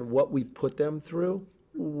and what we've put them through,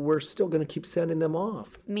 we're still going to keep sending them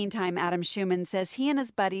off. Meantime, Adam Schumann says he and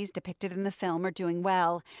his buddies depicted in the film are doing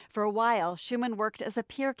well. For a while, Schumann worked as a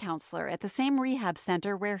peer counselor at the same rehab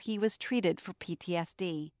center where he was treated for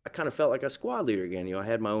PTSD. I kind of felt like a squad leader again. I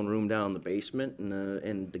had my own room down in the basement,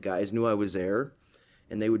 and the guys knew I was there,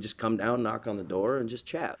 and they would just come down, knock on the door, and just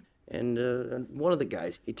chat. And one of the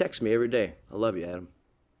guys, he texts me every day, "I love you, Adam."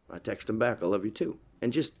 I text him back, "I love you too."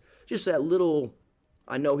 And just that little,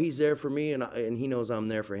 I know he's there for me, and he knows I'm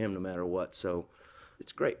there for him no matter what, so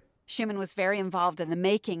it's great. Schumann was very involved in the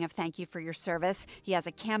making of Thank You for Your Service. He has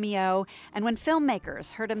a cameo, and when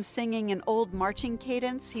filmmakers heard him singing an old marching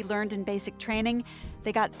cadence he learned in basic training,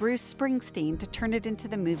 they got Bruce Springsteen to turn it into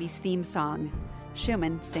the movie's theme song.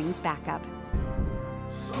 Schumann sings backup.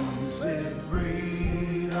 Some say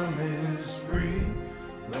freedom is free,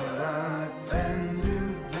 but I tend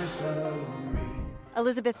to disagree.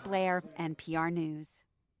 Elizabeth Blair, NPR News.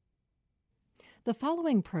 The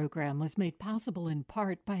following program was made possible in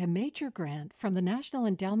part by a major grant from the National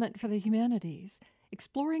Endowment for the Humanities,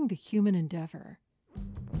 exploring the human endeavor.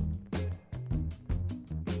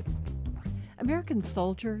 American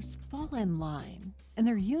soldiers fall in line, and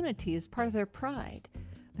their unity is part of their pride.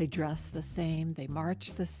 They dress the same, they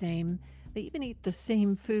march the same, they even eat the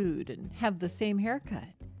same food and have the same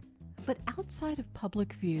haircut. But outside of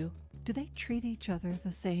public view, do they treat each other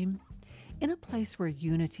the same? In a place where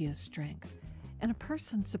unity is strength, and a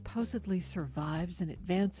person supposedly survives and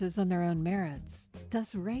advances on their own merits,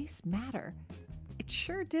 does race matter? It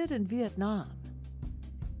sure did in Vietnam.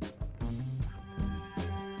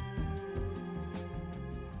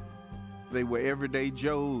 They were everyday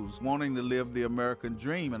Joes wanting to live the American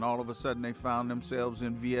dream, and all of a sudden they found themselves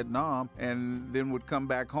in Vietnam and then would come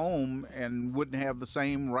back home and wouldn't have the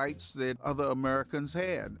same rights that other Americans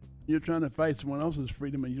had. You're trying to fight someone else's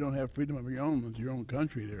freedom and you don't have freedom of your own. It's your own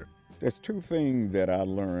country there. There's 2 things that I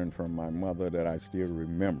learned from my mother that I still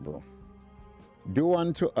remember. Do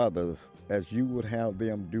unto others as you would have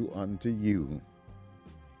them do unto you,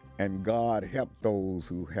 and God help those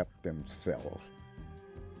who help themselves.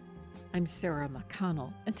 I'm Sarah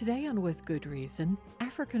McConnell, and today on With Good Reason,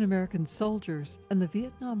 African American soldiers and the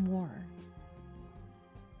Vietnam War.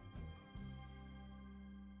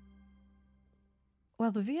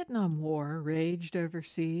 While the Vietnam War raged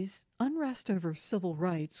overseas, unrest over civil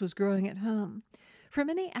rights was growing at home. For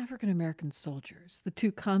many African American soldiers, the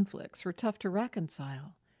 2 conflicts were tough to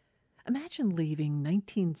reconcile. Imagine leaving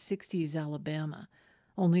 1960s Alabama,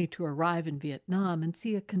 only to arrive in Vietnam and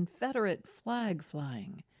see a Confederate flag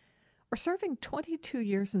flying. Or serving 22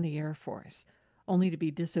 years in the Air Force, only to be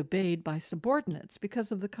disobeyed by subordinates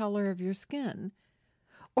because of the color of your skin.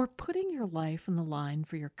 Or putting your life on the line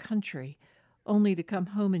for your country, only to come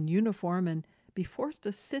home in uniform and be forced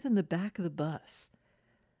to sit in the back of the bus.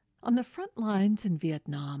 On the front lines in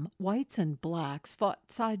Vietnam, whites and blacks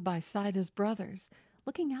fought side by side as brothers,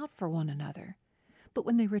 looking out for one another. But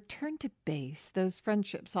when they returned to base, those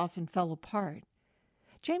friendships often fell apart.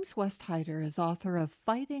 James Westheider is author of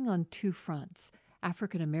Fighting on Two Fronts,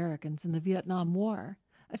 African Americans in the Vietnam War,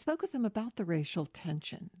 I spoke with him about the racial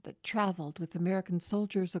tension that traveled with American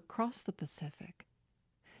soldiers across the Pacific.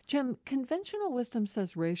 Jim, conventional wisdom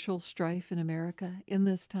says racial strife in America in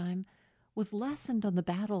this time was lessened on the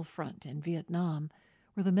battlefront in Vietnam,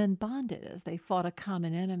 where the men bonded as they fought a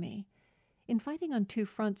common enemy. In fighting on two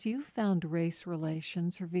fronts, you found race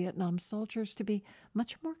relations for Vietnam soldiers to be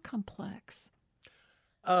much more complex.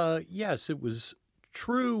 Yes, it was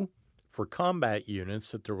true for combat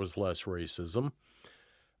units that there was less racism.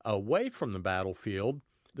 Away from the battlefield,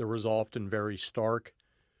 there was often very stark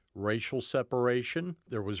racial separation.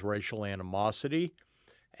 There was racial animosity.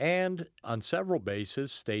 And on several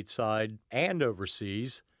bases, stateside and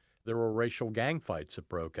overseas, there were racial gang fights that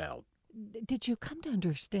broke out. Did you come to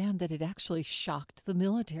understand that it actually shocked the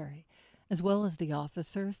military, as well as the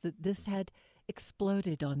officers, that this had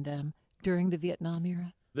exploded on them during the Vietnam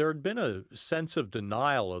era? There had been a sense of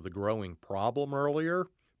denial of the growing problem earlier,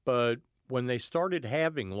 but when they started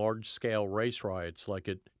having large-scale race riots like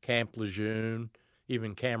at Camp Lejeune,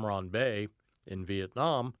 even Cam Ranh Bay in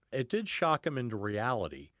Vietnam, it did shock them into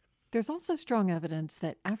reality. There's also strong evidence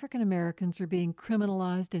that African Americans are being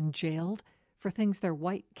criminalized and jailed for things their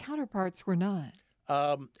white counterparts were not.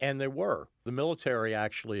 And they were. The military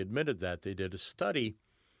actually admitted that. They did a study,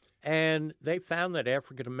 and they found that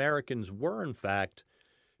African Americans were, in fact,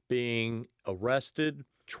 being arrested,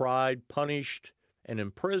 tried, punished, and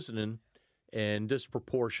imprisoned in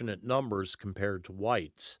disproportionate numbers compared to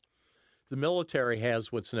whites. The military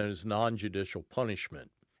has what's known as non-judicial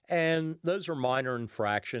punishment, and those are minor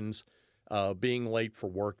infractions, being late for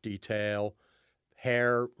work detail,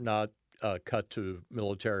 hair not cut to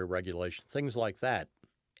military regulation, things like that.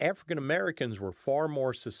 African Americans were far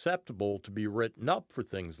more susceptible to be written up for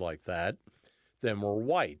things like that than were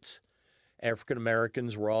whites. African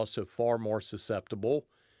Americans were also far more susceptible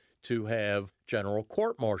to have general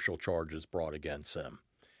court-martial charges brought against them.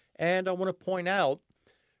 And I want to point out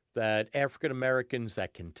that African Americans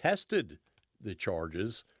that contested the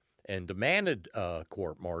charges and demanded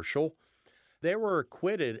court-martial, they were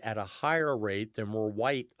acquitted at a higher rate than were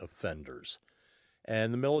white offenders.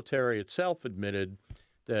 And the military itself admitted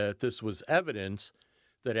that this was evidence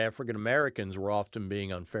that African Americans were often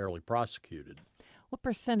being unfairly prosecuted. What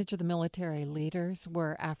percentage of the military leaders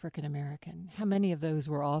were African American? How many of those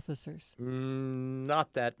were officers?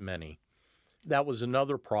 Not that many. That was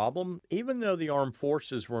another problem. Even though the armed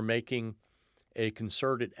forces were making a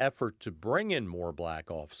concerted effort to bring in more black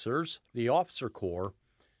officers, the officer corps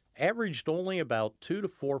averaged only about 2 to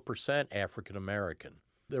 4% African American.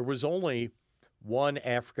 There was only one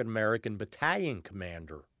African American battalion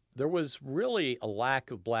commander. There was really a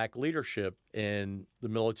lack of black leadership in the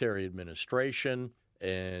military administration,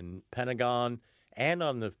 in Pentagon, and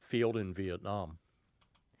on the field in Vietnam.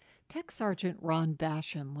 Tech Sergeant Ron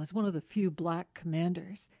Basham was one of the few black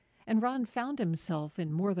commanders, and Ron found himself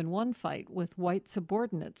in more than one fight with white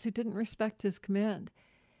subordinates who didn't respect his command.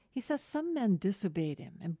 He says some men disobeyed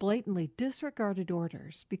him and blatantly disregarded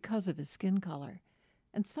orders because of his skin color,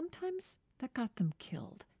 and sometimes that got them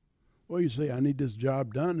killed. Well, you say, I need this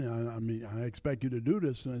job done. I expect you to do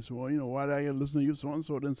this. And I said, well, why did I listen to you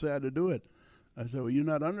so-and-so didn't say I had to do it? I said, well, you're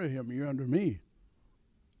not under him, you're under me.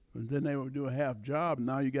 And then they would do a half job.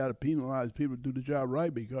 Now you got to penalize people to do the job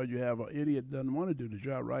right because you have an idiot that doesn't want to do the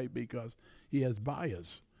job right because he has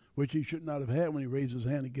bias, which he should not have had when he raised his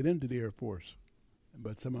hand to get into the Air Force.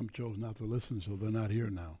 But some of them chose not to listen, so they're not here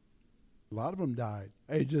now. A lot of them died.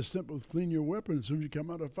 Hey, just simple as clean your weapon. As soon as you come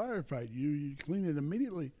out of a firefight, you clean it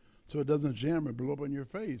immediately so it doesn't jam or blow up in your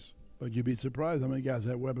face. But you'd be surprised how many guys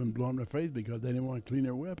had weapons blown in their face because they didn't want to clean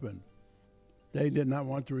their weapon. They did not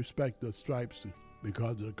want to respect the stripes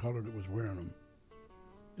because of the color that was wearing them.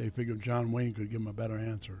 They figured John Wayne could give them a better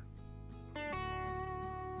answer.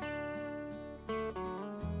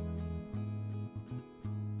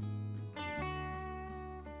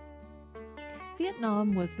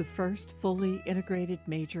 Vietnam was the first fully integrated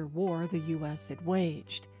major war the U.S. had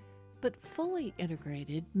waged. But fully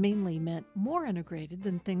integrated mainly meant more integrated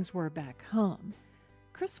than things were back home.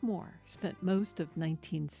 Chris Moore spent most of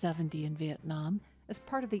 1970 in Vietnam as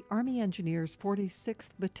part of the Army Engineers 46th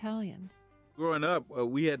Battalion. Growing up,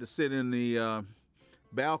 we had to sit in the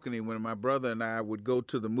balcony when my brother and I would go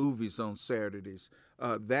to the movies on Saturdays.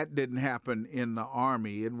 That didn't happen in the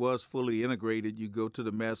Army. It was fully integrated. You go to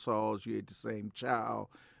the mess halls, you ate the same chow.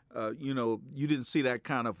 You didn't see that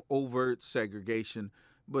kind of overt segregation,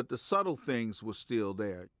 but the subtle things were still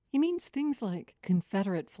there. He means things like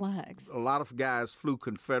Confederate flags. A lot of guys flew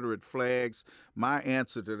Confederate flags. My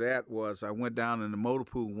answer to that was I went down in the motor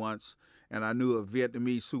pool once, and I knew a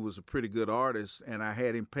Vietnamese who was a pretty good artist, and I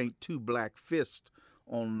had him paint 2 black fists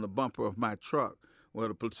on the bumper of my truck. Well,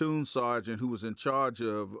 the platoon sergeant who was in charge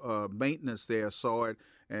of maintenance there saw it,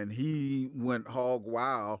 and he went hog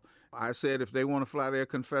wild. I said, if they want to fly their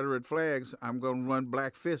Confederate flags, I'm going to run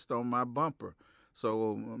Black Fist on my bumper.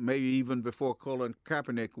 So maybe even before Colin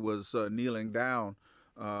Kaepernick was kneeling down,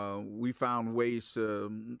 we found ways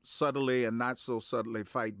to subtly and not so subtly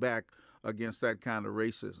fight back against that kind of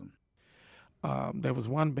racism. There was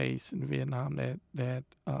one base in Vietnam that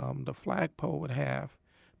the flagpole would have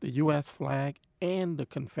the U.S. flag and the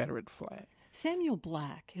Confederate flag. Samuel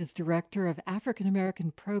Black is director of African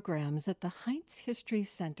American programs at the Heights History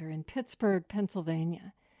Center in Pittsburgh,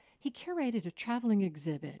 Pennsylvania. He curated a traveling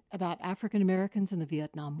exhibit about African Americans in the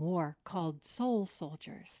Vietnam War called Soul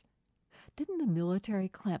Soldiers. Didn't the military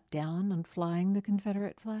clamp down on flying the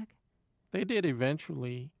Confederate flag? They did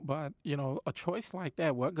eventually, but, a choice like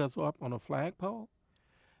that, what goes up on a flagpole,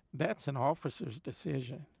 that's an officer's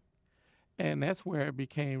decision. And that's where it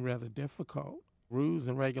became rather difficult. Rules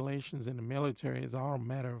and regulations in the military is all a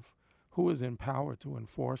matter of who is in power to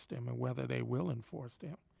enforce them and whether they will enforce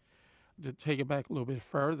them. To take it back a little bit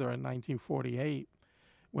further, in 1948,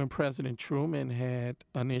 when President Truman had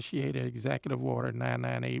initiated Executive Order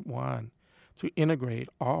 9981 to integrate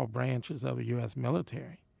all branches of the U.S.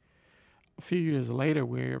 military, a few years later,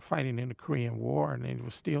 we were fighting in the Korean War, and it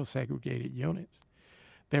was still segregated units.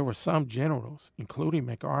 There were some generals, including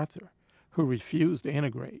MacArthur, who refused to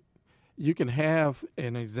integrate. You can have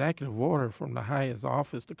an executive order from the highest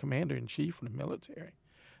office, the commander-in-chief of the military,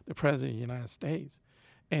 the president of the United States,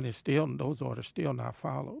 and those orders still not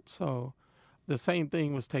followed. So the same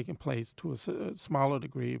thing was taking place to a smaller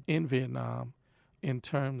degree in Vietnam in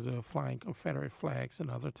terms of flying Confederate flags and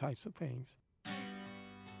other types of things.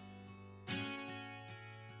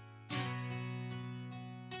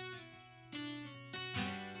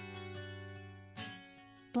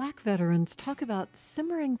 Black veterans talk about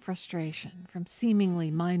simmering frustration from seemingly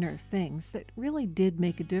minor things that really did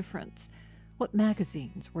make a difference. What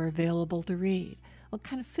magazines were available to read? What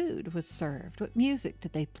kind of food was served? What music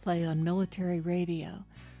did they play on military radio?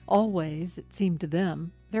 Always, it seemed to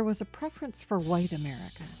them, there was a preference for white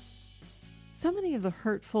America. So many of the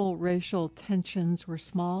hurtful racial tensions were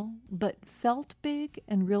small, but felt big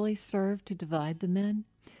and really served to divide the men.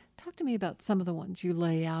 Talk to me about some of the ones you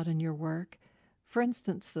lay out in your work. For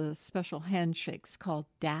instance, the special handshakes called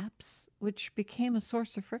daps, which became a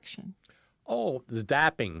source of friction. Oh, the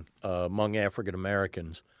dapping among African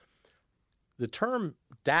Americans. The term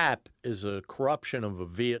dap is a corruption of a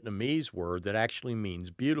Vietnamese word that actually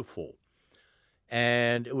means beautiful.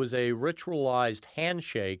 And it was a ritualized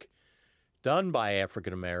handshake done by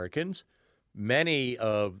African Americans. Many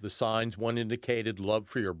of the signs, one indicated love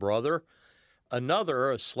for your brother.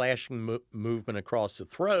 Another, a slashing movement across the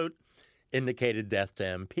throat, indicated death to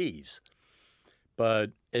MPs.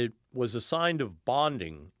 But it was a sign of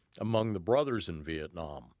bonding among the brothers in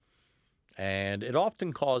Vietnam. And it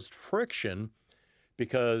often caused friction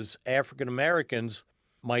because African Americans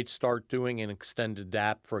might start doing an extended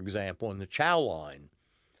dap, for example, in the chow line.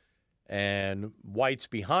 And whites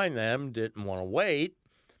behind them didn't want to wait.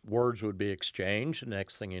 Words would be exchanged.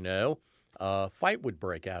 Next thing you know, a fight would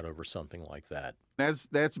break out over something like that.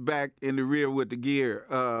 That's back in the rear with the gear.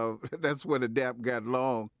 That's where the dap got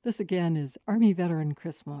long. This again is Army veteran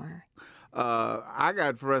Chris Moore. I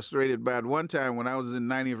got frustrated by it one time when I was in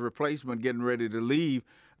 90th replacement getting ready to leave.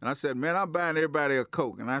 And I said, man, I'm buying everybody a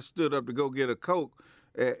Coke. And I stood up to go get a Coke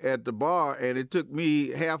at the bar, and it took me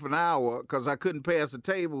half an hour because I couldn't pass the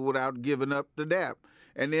table without giving up the dap.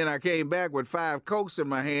 And then I came back with 5 Cokes in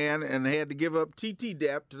my hand and had to give up TT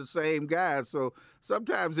dap to the same guy. So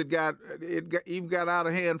sometimes it even got out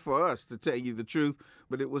of hand for us, to tell you the truth.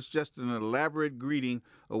 But it was just an elaborate greeting,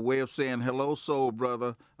 a way of saying, hello, soul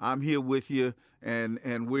brother, I'm here with you, and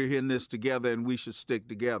we're in this together, and we should stick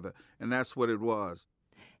together. And that's what it was.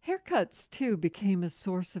 Haircuts, too, became a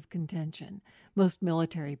source of contention. Most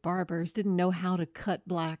military barbers didn't know how to cut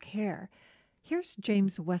black hair. Here's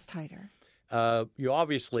James Westheider. You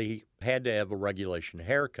obviously had to have a regulation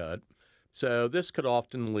haircut, so this could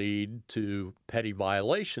often lead to petty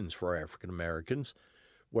violations for African Americans,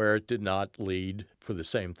 where it did not lead for the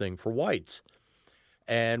same thing for whites.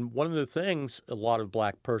 And one of the things a lot of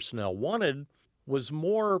black personnel wanted was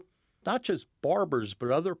more, not just barbers, but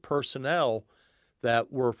other personnel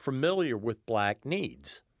that were familiar with black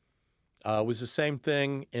needs. It was the same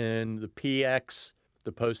thing in the PX,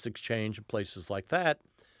 the Post Exchange, and places like that.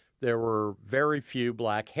 There were very few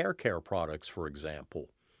black hair care products, for example.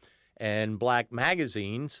 And black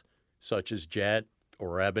magazines, such as Jet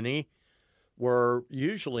or Ebony, were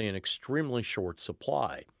usually in extremely short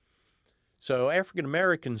supply. So African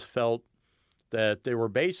Americans felt that they were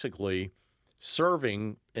basically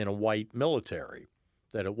serving in a white military,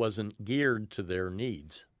 that it wasn't geared to their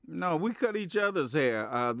needs. No, we cut each other's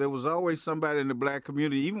hair. There was always somebody in the black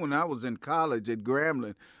community. Even when I was in college at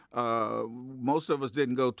Grambling, most of us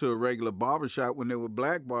didn't go to a regular barbershop when there were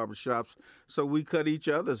black barbershops, so we cut each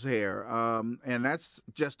other's hair. And that's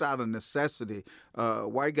just out of necessity.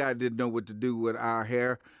 White guy didn't know what to do with our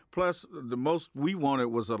hair. Plus, the most we wanted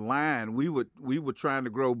was a line. We were trying to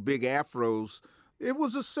grow big afros. It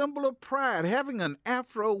was a symbol of pride. Having an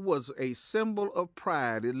afro was a symbol of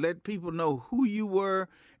pride. It let people know who you were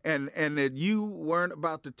and that you weren't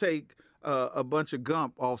about to take a bunch of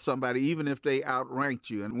gump off somebody, even if they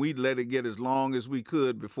outranked you. And we'd let it get as long as we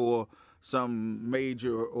could before some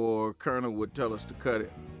major or colonel would tell us to cut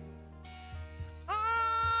it.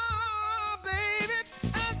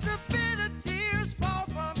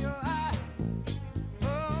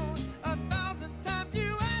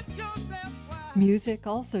 Music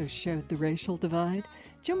also showed the racial divide.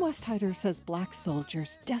 Jim Westheider says black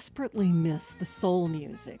soldiers desperately miss the soul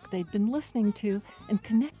music they'd been listening to and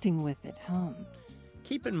connecting with at home.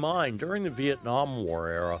 Keep in mind, during the Vietnam War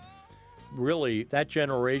era, really that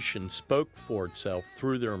generation spoke for itself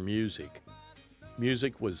through their music.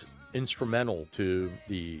 Music was instrumental to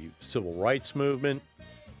the civil rights movement,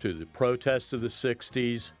 to the protests of the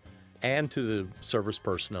 60s, and to the service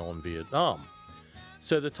personnel in Vietnam.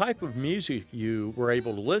 So the type of music you were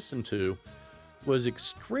able to listen to was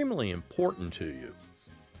extremely important to you.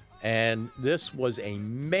 And this was a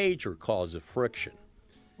major cause of friction.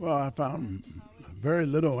 Well, I found very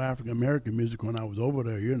little African-American music when I was over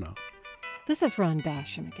there, you know. This is Ron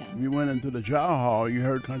Basham again. You went into the chow hall, you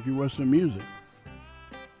heard country western music.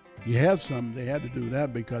 You had some, they had to do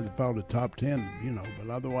that because it followed the top 10, you know,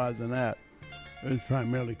 but otherwise than that, it was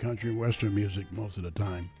primarily country western music most of the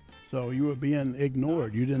time. So you were being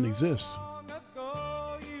ignored. You didn't exist.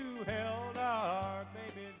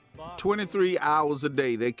 23 hours a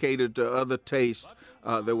day, they catered to other tastes.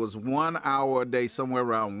 There was 1 hour a day, somewhere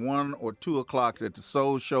around 1 or 2 o'clock, that the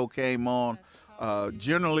Soul Show came on.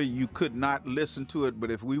 Generally, you could not listen to it, but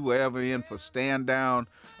if we were ever in for stand down,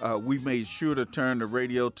 we made sure to turn the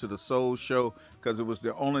radio to the Soul Show because it was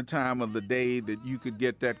the only time of the day that you could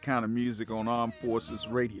get that kind of music on Armed Forces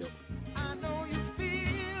radio.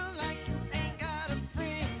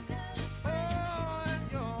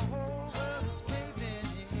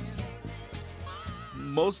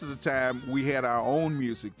 Most of the time, we had our own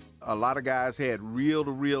music. A lot of guys had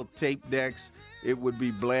reel-to-reel tape decks. It would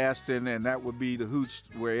be blasting, and that would be the hooch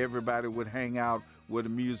where everybody would hang out where the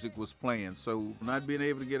music was playing. So not being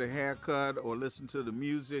able to get a haircut or listen to the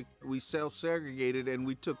music, we self-segregated, and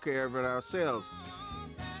we took care of it ourselves.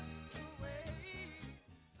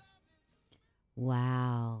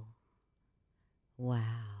 Wow. Wow.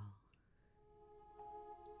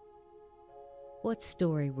 What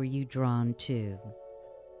story were you drawn to?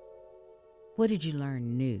 What did you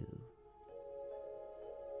learn new?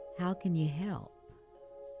 How can you help?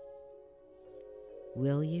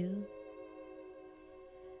 Will you?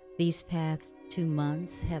 These past 2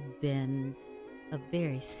 months have been a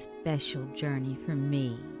very special journey for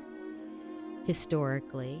me.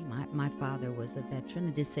 Historically, my father was a veteran,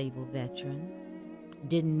 a disabled veteran.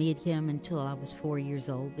 Didn't meet him until I was 4 years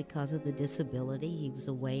old because of the disability. He was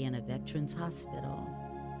away in a veterans hospital.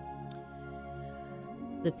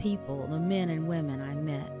 The people, the men and women I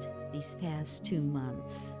met these past 2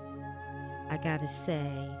 months, I gotta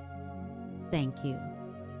say, thank you.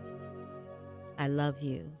 I love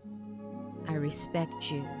you. I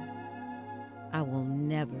respect you. I will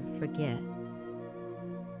never forget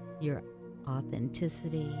your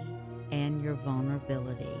authenticity and your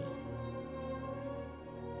vulnerability.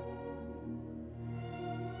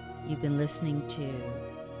 You've been listening to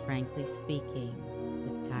Frankly Speaking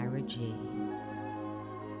with Tyra G.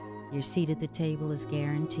 Your seat at the table is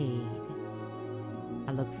guaranteed.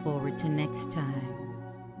 I look forward to next time.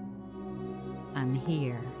 I'm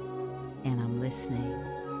here and I'm listening.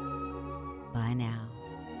 Bye now.